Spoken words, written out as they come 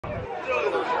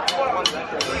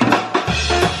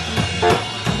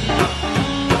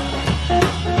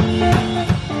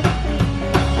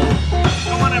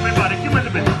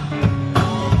a bit.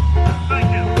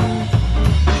 Thank you.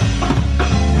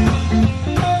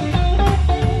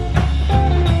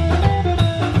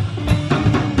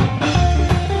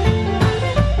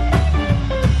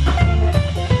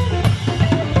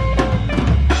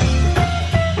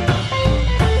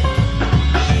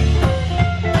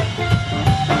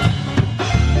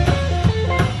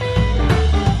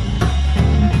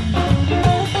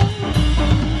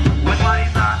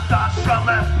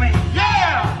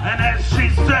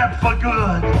 For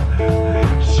good,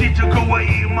 she took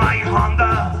away my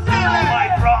Honda, my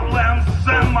problems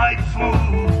and my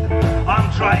food.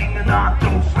 I'm trying not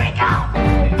to freak out.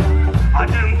 I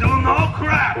didn't do no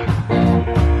crack.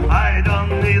 I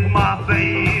don't need my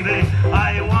baby.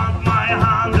 I want my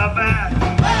Honda back.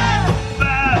 Back,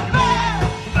 back,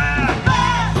 back.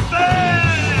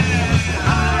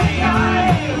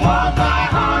 I want my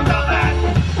Honda back.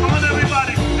 Come on,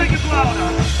 everybody, sing it louder.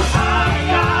 I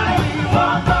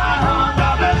want my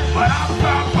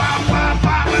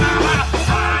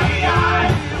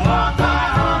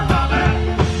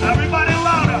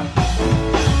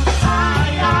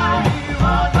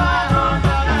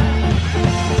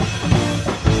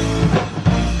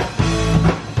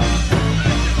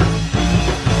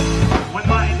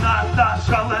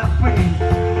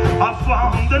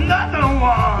another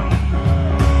one.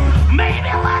 Maybe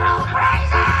a little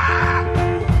crazy,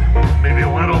 maybe a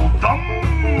little dumb.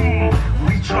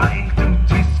 We trying to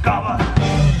discover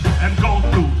and go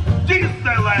to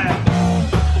Disneyland.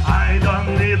 I don't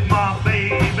need my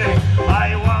baby.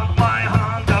 I want my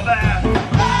Honda back.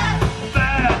 Back,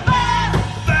 back,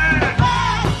 back,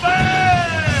 back.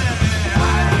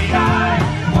 I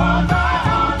want my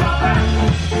Honda back.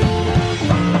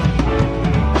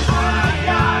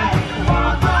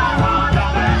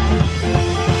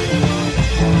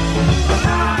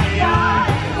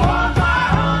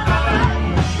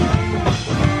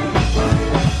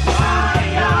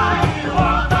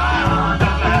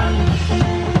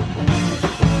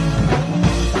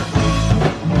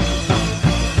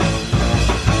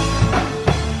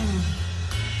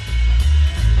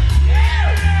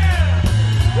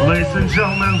 Ladies and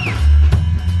gentlemen,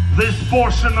 this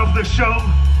portion of the show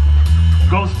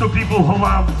goes to people who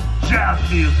love jazz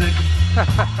music.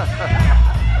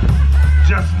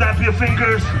 Just snap your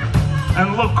fingers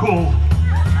and look cool.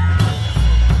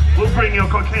 We'll bring you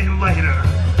cocaine later.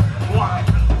 One.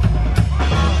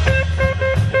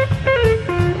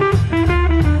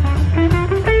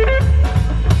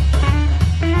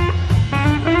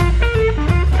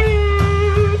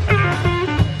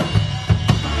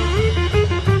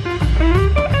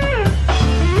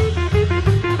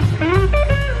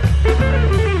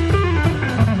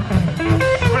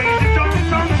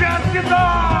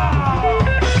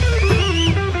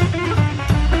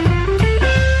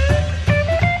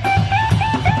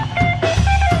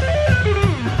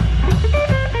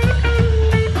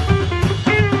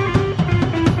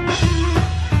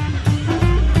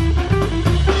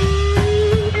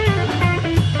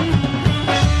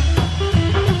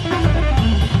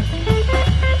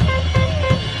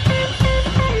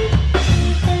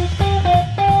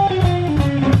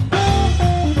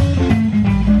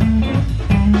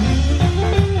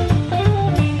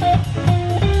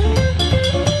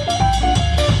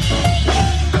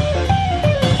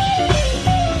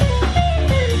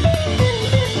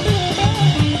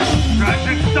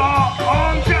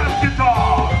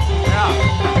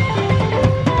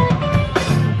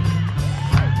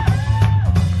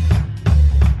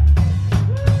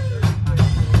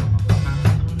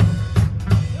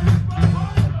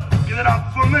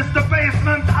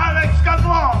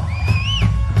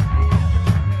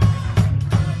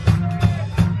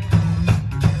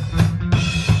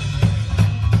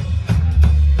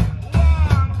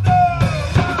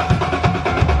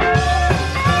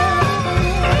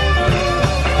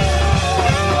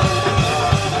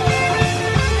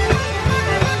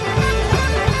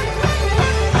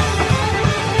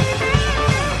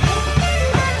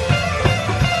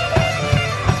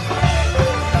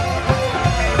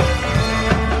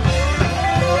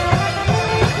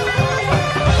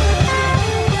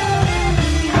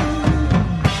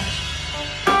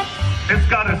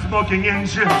 Smoking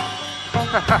engine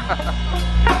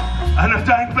and a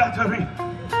tank battery.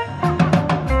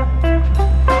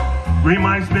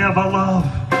 Reminds me of a love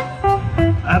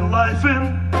and life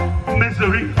in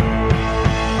misery.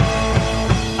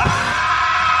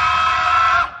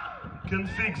 Can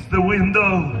fix the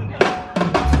window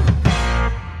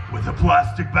with a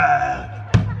plastic bag.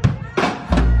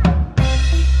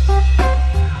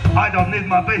 I don't need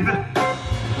my baby.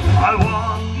 I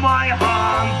want my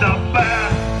Honda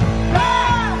back.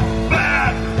 Back,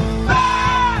 back, back.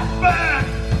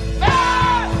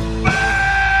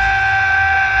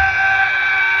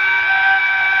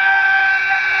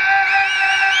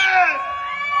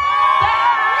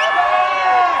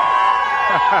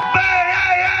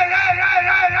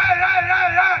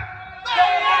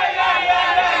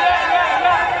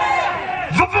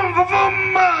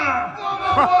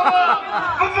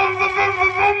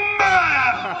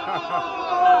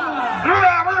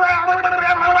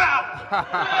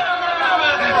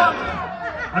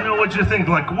 I know what you think,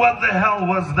 like, what the hell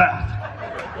was that?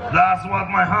 That's what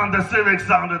my Honda Civic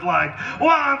sounded like.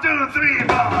 1, 2, 3, 4.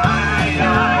 I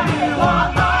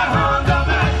want my Honda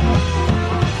back.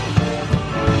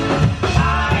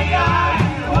 I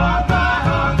want my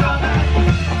Honda back.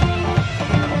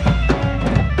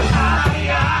 I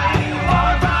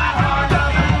want my Honda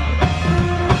back.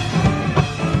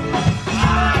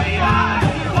 I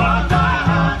want my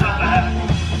Honda back.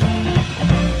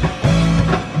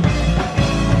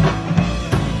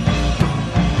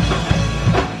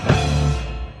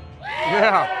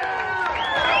 Yeah.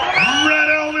 Red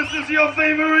Elvis is your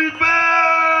favorite band.